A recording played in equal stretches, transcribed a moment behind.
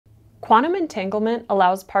Quantum entanglement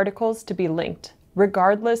allows particles to be linked,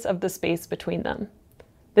 regardless of the space between them.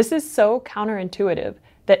 This is so counterintuitive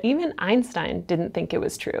that even Einstein didn't think it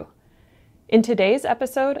was true. In today's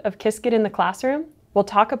episode of Qiskit in the Classroom, we'll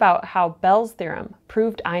talk about how Bell's theorem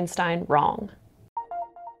proved Einstein wrong.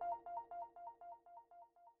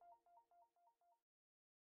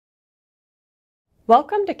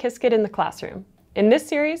 Welcome to Qiskit in the Classroom. In this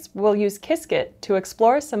series, we'll use Qiskit to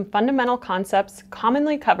explore some fundamental concepts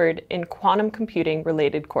commonly covered in quantum computing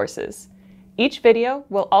related courses. Each video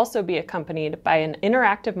will also be accompanied by an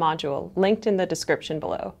interactive module linked in the description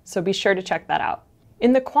below, so be sure to check that out.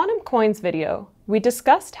 In the Quantum Coins video, we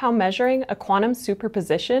discussed how measuring a quantum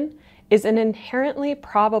superposition is an inherently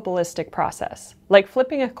probabilistic process, like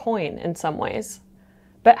flipping a coin in some ways.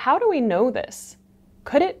 But how do we know this?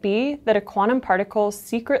 Could it be that a quantum particle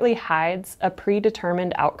secretly hides a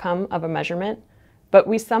predetermined outcome of a measurement, but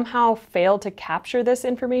we somehow fail to capture this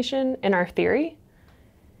information in our theory?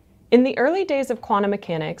 In the early days of quantum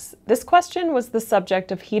mechanics, this question was the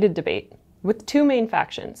subject of heated debate, with two main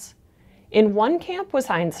factions. In one camp was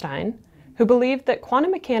Einstein, who believed that quantum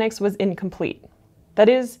mechanics was incomplete. That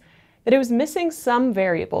is, that it was missing some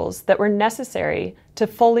variables that were necessary to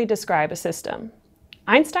fully describe a system.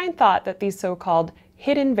 Einstein thought that these so-called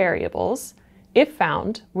hidden variables, if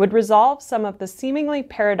found, would resolve some of the seemingly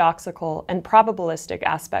paradoxical and probabilistic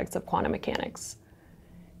aspects of quantum mechanics.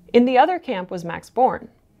 In the other camp was Max Born.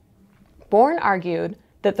 Born argued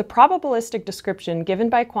that the probabilistic description given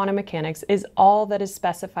by quantum mechanics is all that is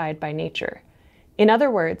specified by nature. In other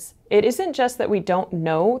words, it isn't just that we don't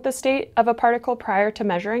know the state of a particle prior to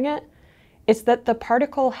measuring it, it's that the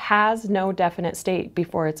particle has no definite state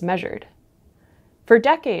before it's measured. For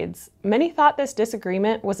decades, many thought this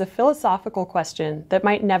disagreement was a philosophical question that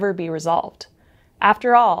might never be resolved.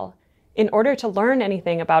 After all, in order to learn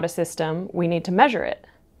anything about a system, we need to measure it.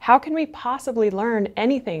 How can we possibly learn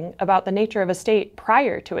anything about the nature of a state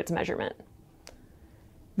prior to its measurement?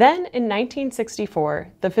 Then, in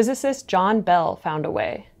 1964, the physicist John Bell found a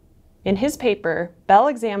way. In his paper, Bell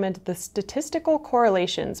examined the statistical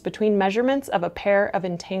correlations between measurements of a pair of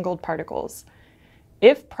entangled particles.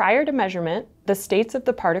 If prior to measurement, the states of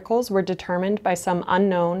the particles were determined by some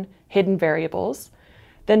unknown hidden variables,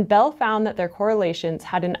 then Bell found that their correlations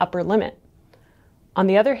had an upper limit. On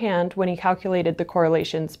the other hand, when he calculated the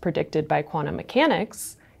correlations predicted by quantum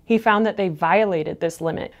mechanics, he found that they violated this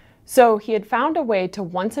limit. So he had found a way to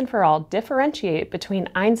once and for all differentiate between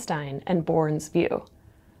Einstein and Born's view.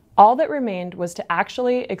 All that remained was to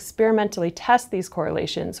actually experimentally test these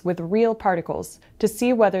correlations with real particles to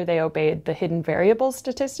see whether they obeyed the hidden variable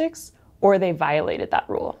statistics or they violated that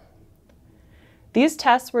rule. These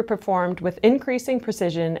tests were performed with increasing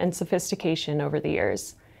precision and sophistication over the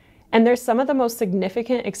years, and they're some of the most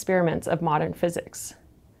significant experiments of modern physics.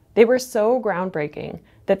 They were so groundbreaking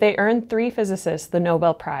that they earned 3 physicists the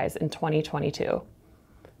Nobel Prize in 2022.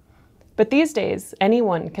 But these days,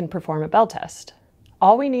 anyone can perform a Bell test.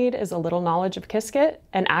 All we need is a little knowledge of Qiskit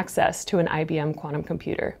and access to an IBM quantum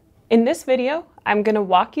computer. In this video, I'm going to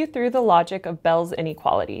walk you through the logic of Bell's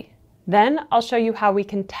inequality. Then I'll show you how we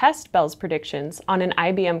can test Bell's predictions on an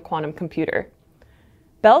IBM quantum computer.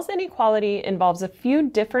 Bell's inequality involves a few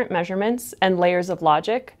different measurements and layers of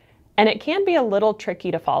logic, and it can be a little tricky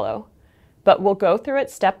to follow. But we'll go through it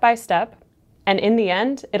step by step, and in the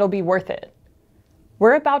end, it'll be worth it.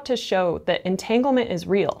 We're about to show that entanglement is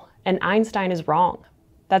real and Einstein is wrong.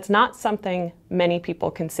 That's not something many people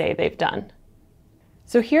can say they've done.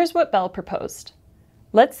 So here's what Bell proposed.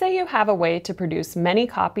 Let's say you have a way to produce many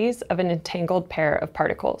copies of an entangled pair of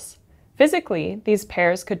particles. Physically, these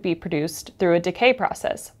pairs could be produced through a decay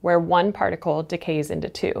process where one particle decays into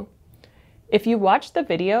 2. If you watch the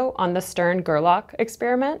video on the Stern-Gerlach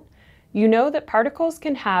experiment, you know that particles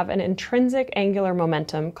can have an intrinsic angular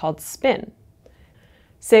momentum called spin.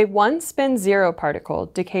 Say one spin 0 particle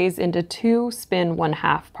decays into 2 spin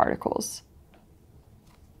 1/2 particles.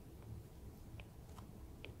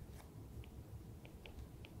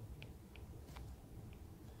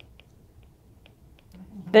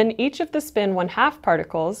 Then each of the spin 1/2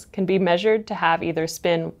 particles can be measured to have either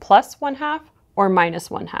spin plus 1/2 or minus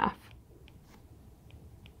 1/2.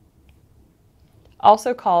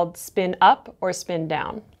 Also called spin up or spin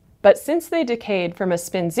down. But since they decayed from a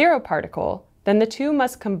spin 0 particle, then the two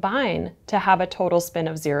must combine to have a total spin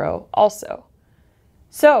of 0 also.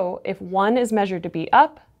 So if one is measured to be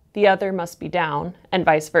up, the other must be down, and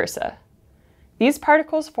vice versa. These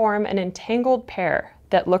particles form an entangled pair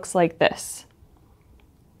that looks like this.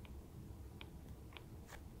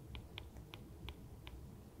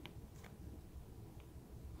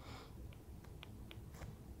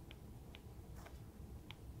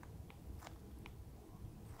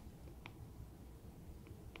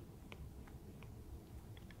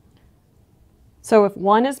 So if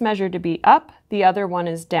one is measured to be up, the other one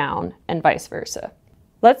is down, and vice versa.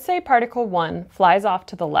 Let's say particle 1 flies off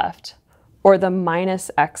to the left, or the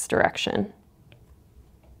 -x direction,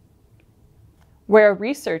 where a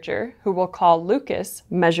researcher, who we'll call Lucas,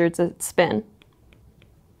 measures its spin.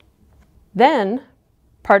 Then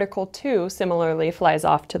particle 2 similarly flies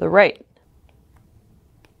off to the right,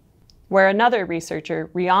 where another researcher,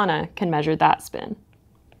 Rihanna, can measure that spin.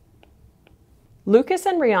 Lucas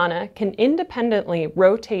and Rihanna can independently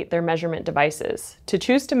rotate their measurement devices to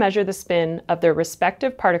choose to measure the spin of their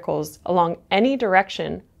respective particles along any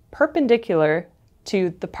direction perpendicular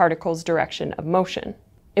to the particle's direction of motion.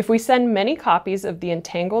 If we send many copies of the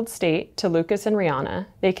entangled state to Lucas and Rihanna,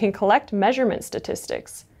 they can collect measurement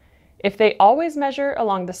statistics. If they always measure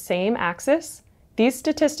along the same axis, these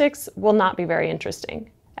statistics will not be very interesting.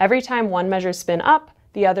 Every time one measures spin up,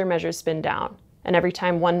 the other measures spin down. And every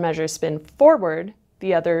time one measures spin forward,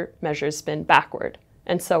 the other measures spin backward,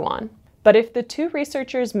 and so on. But if the two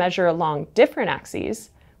researchers measure along different axes,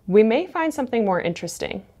 we may find something more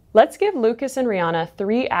interesting. Let's give Lucas and Rihanna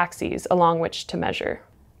 3 axes along which to measure.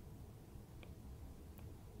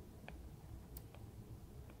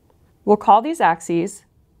 We'll call these axes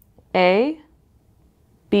A,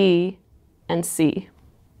 B, and C,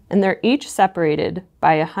 and they're each separated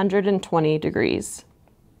by 120 degrees.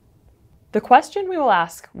 The question we will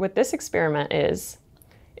ask with this experiment is,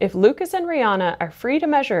 if Lucas and Rihanna are free to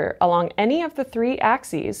measure along any of the 3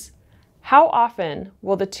 axes, how often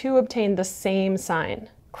will the two obtain the same sign?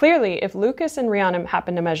 Clearly, if Lucas and Rihanna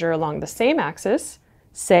happen to measure along the same axis,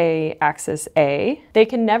 say axis A, they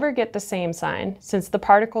can never get the same sign since the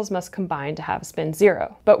particles must combine to have spin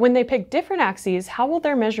 0. But when they pick different axes, how will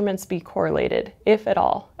their measurements be correlated, if at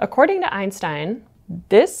all? According to Einstein,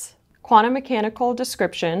 this quantum mechanical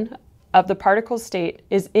description of the particle's state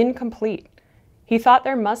is incomplete. He thought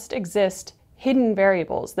there must exist hidden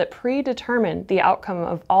variables that predetermine the outcome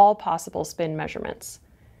of all possible spin measurements,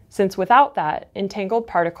 since without that, entangled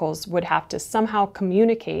particles would have to somehow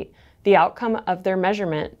communicate the outcome of their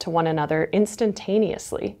measurement to one another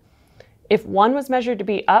instantaneously. If one was measured to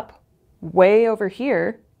be up way over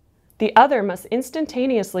here, the other must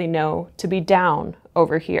instantaneously know to be down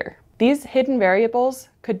over here. These hidden variables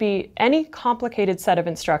could be any complicated set of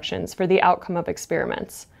instructions for the outcome of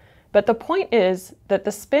experiments. But the point is that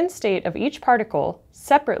the spin state of each particle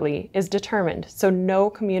separately is determined, so no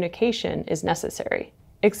communication is necessary.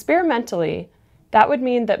 Experimentally, that would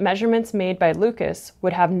mean that measurements made by Lucas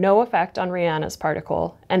would have no effect on Rihanna's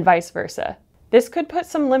particle, and vice versa. This could put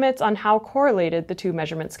some limits on how correlated the two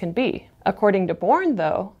measurements can be. According to Born,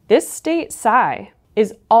 though, this state psi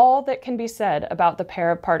is all that can be said about the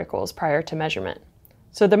pair of particles prior to measurement.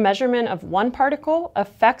 So the measurement of one particle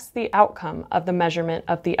affects the outcome of the measurement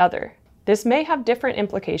of the other. This may have different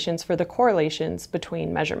implications for the correlations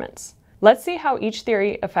between measurements. Let's see how each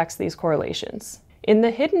theory affects these correlations. In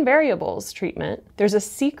the hidden variables treatment, there's a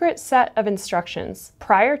secret set of instructions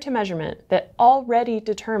prior to measurement that already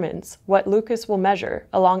determines what Lucas will measure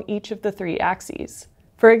along each of the 3 axes.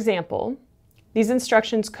 For example, these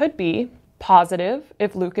instructions could be positive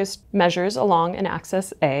if Lucas measures along an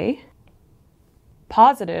axis A,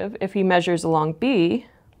 positive if he measures along B,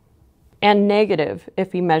 and negative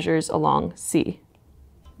if he measures along C.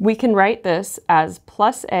 We can write this as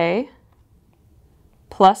plus A,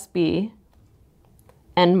 plus B,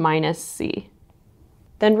 and minus C.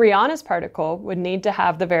 Then Rihanna's particle would need to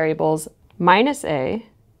have the variables minus A,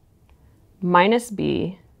 minus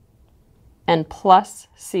B, and plus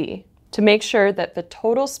C to make sure that the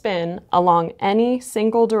total spin along any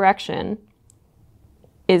single direction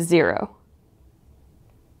is 0.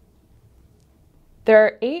 There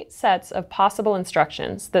are 8 sets of possible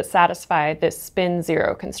instructions that satisfy this spin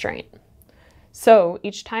 0 constraint. So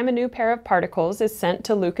each time a new pair of particles is sent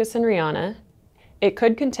to Lucas and Rihanna, it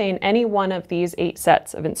could contain any one of these 8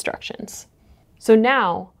 sets of instructions. So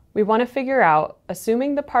now we want to figure out,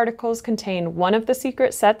 assuming the particles contain one of the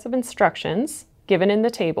secret sets of instructions given in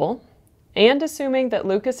the table, and assuming that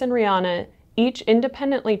Lucas and Rihanna each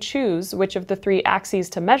independently choose which of the 3 axes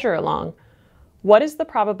to measure along, what is the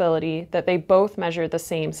probability that they both measure the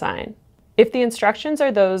same sign? If the instructions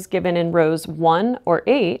are those given in rows 1 or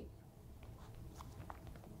 8,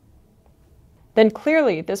 then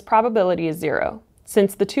clearly this probability is 0,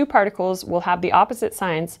 since the 2 particles will have the opposite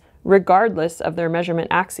signs regardless of their measurement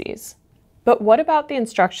axes. But what about the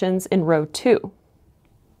instructions in row 2?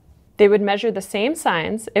 They would measure the same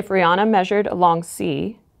signs if Rihanna measured along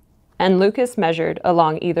C and Lucas measured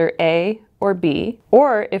along either A or B,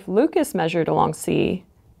 or if Lucas measured along C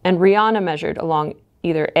and Rihanna measured along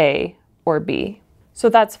either A or B. So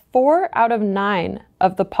that's 4 out of 9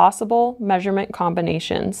 of the possible measurement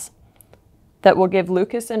combinations that will give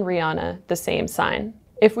Lucas and Rihanna the same sign.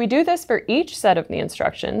 If we do this for each set of the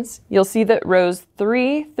instructions, you'll see that rows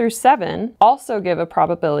 3 through 7 also give a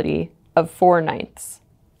probability of 4/9.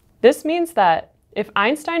 This means that if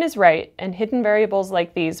Einstein is right and hidden variables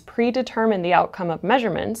like these predetermine the outcome of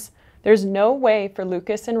measurements, there's no way for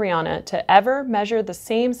Lucas and Rihanna to ever measure the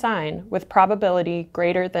same sign with probability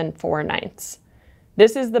greater than 4/9.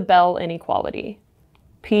 This is the Bell inequality.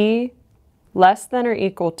 P less than or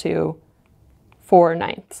equal to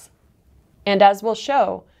 4/9. And as we'll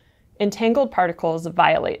show, entangled particles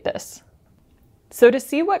violate this. So to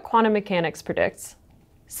see what quantum mechanics predicts,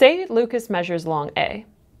 say Lucas measures along A.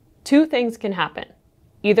 Two things can happen.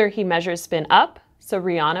 Either he measures spin up, so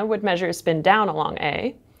Rihanna would measure spin down along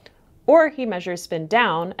A, or he measures spin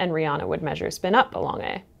down and Rihanna would measure spin up along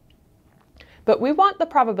A. But we want the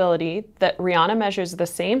probability that Rihanna measures the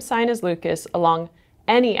same sign as Lucas along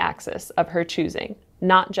any axis of her choosing,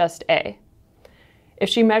 not just A. If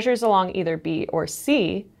she measures along either B or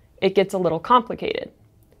C, it gets a little complicated.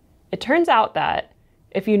 It turns out that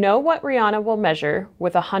if you know what Rihanna will measure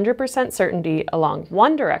with 100% certainty along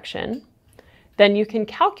one direction, then you can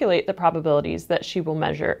calculate the probabilities that she will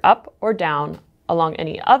measure up or down along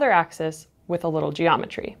any other axis with a little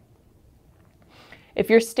geometry. If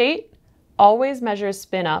your state always measures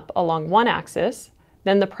spin up along one axis,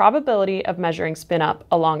 then the probability of measuring spin up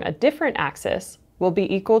along a different axis will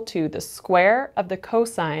be equal to the square of the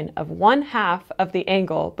cosine of 1/2 of the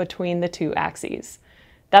angle between the two axes.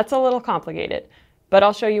 That's a little complicated, but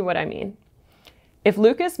I'll show you what I mean. If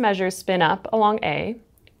Lucas measures spin up along A,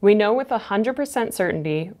 we know with 100%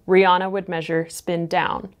 certainty Rihanna would measure spin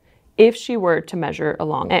down if she were to measure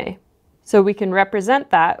along A. So we can represent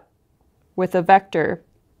that with a vector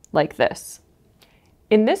like this.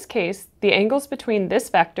 In this case, the angles between this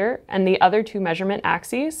vector and the other two measurement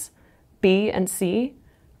axes, B and C,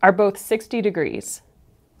 are both 60 degrees.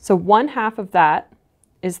 So 1/2 of that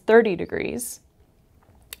is 30 degrees,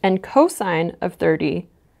 and cosine of 30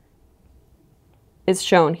 is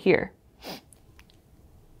shown here.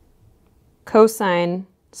 Cosine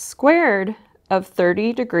squared of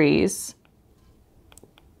 30 degrees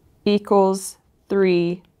equals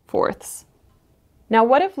 3/4. Now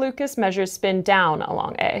what if Lucas measures spin down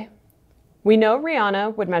along A? We know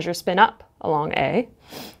Rihanna would measure spin up along A,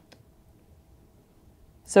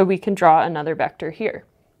 so we can draw another vector here.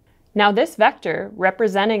 Now this vector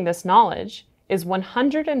representing this knowledge is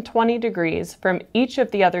 120 degrees from each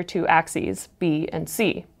of the other two axes, B and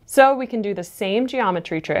C. So we can do the same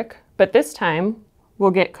geometry trick, but this time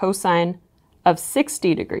we'll get cosine of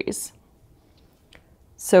 60 degrees.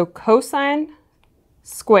 So cosine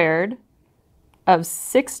squared of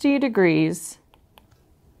 60 degrees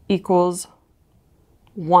equals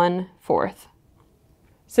 1/4.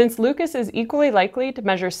 Since Lucas is equally likely to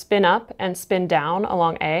measure spin up and spin down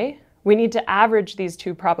along A, we need to average these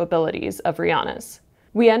two probabilities of Rihanna's.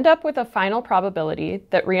 We end up with a final probability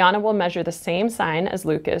that Rihanna will measure the same sign as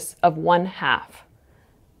Lucas of 1/2.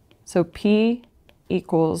 So P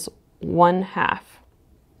equals 1/2.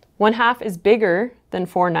 1/2 is bigger than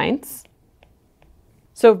 4/9.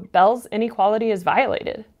 So Bell's inequality is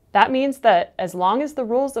violated. That means that as long as the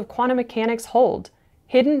rules of quantum mechanics hold,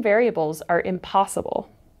 hidden variables are impossible.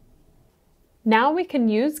 Now we can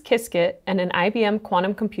use Qiskit and an IBM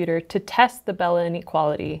quantum computer to test the Bell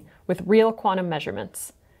inequality with real quantum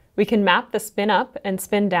measurements. We can map the spin up and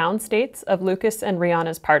spin down states of Lucas and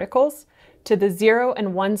Rihanna's particles to the 0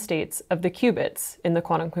 and 1 states of the qubits in the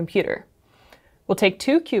quantum computer. We'll take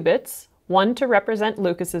 2 qubits, one to represent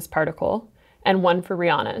Lucas's particle and one for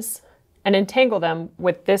Rihanna's, and entangle them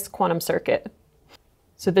with this quantum circuit.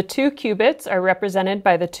 So the 2 qubits are represented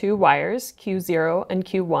by the 2 wires, Q0 and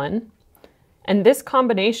Q1, and this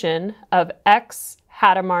combination of X,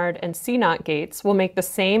 Hadamard, and C0 gates will make the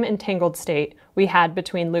same entangled state we had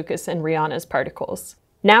between Lucas and Rihanna's particles.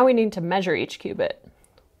 Now we need to measure each qubit.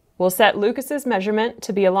 We'll set Lucas's measurement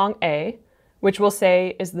to be along A, which we'll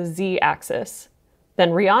say is the Z-axis.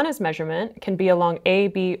 Then Rihanna's measurement can be along A,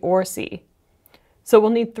 B, or C. So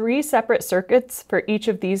we'll need 3 separate circuits for each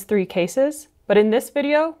of these 3 cases, but in this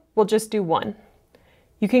video, we'll just do one.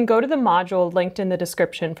 You can go to the module linked in the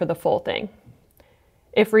description for the full thing.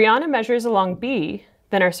 If Rihanna measures along B,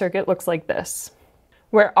 then our circuit looks like this,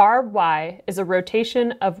 where Ry is a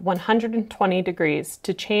rotation of 120 degrees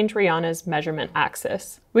to change Rihanna's measurement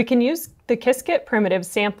axis. We can use the Qiskit primitive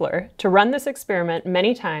sampler to run this experiment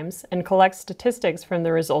many times and collect statistics from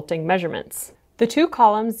the resulting measurements. The 2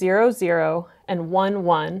 columns 0, 0 and 1,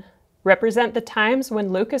 1 represent the times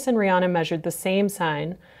when Lucas and Rihanna measured the same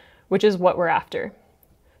sign, which is what we're after.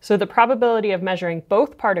 So the probability of measuring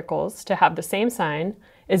both particles to have the same sign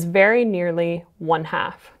is very nearly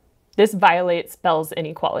 1/2. This violates Bell's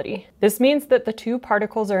inequality. This means that the two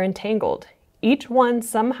particles are entangled. Each one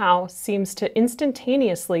somehow seems to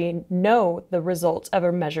instantaneously know the result of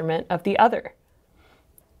a measurement of the other.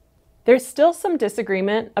 There's still some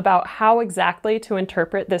disagreement about how exactly to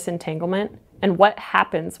interpret this entanglement and what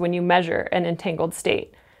happens when you measure an entangled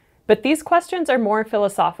state. But these questions are more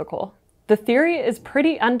philosophical. The theory is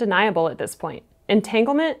pretty undeniable at this point.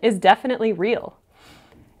 Entanglement is definitely real.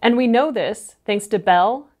 And we know this thanks to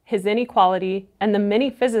Bell, his inequality, and the many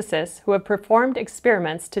physicists who have performed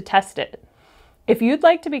experiments to test it. If you'd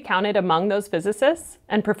like to be counted among those physicists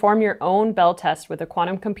and perform your own Bell test with a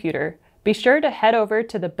quantum computer, be sure to head over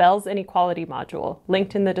to the Bell's Inequality module,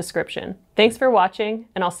 linked in the description. Thanks for watching,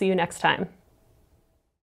 and I'll see you next time.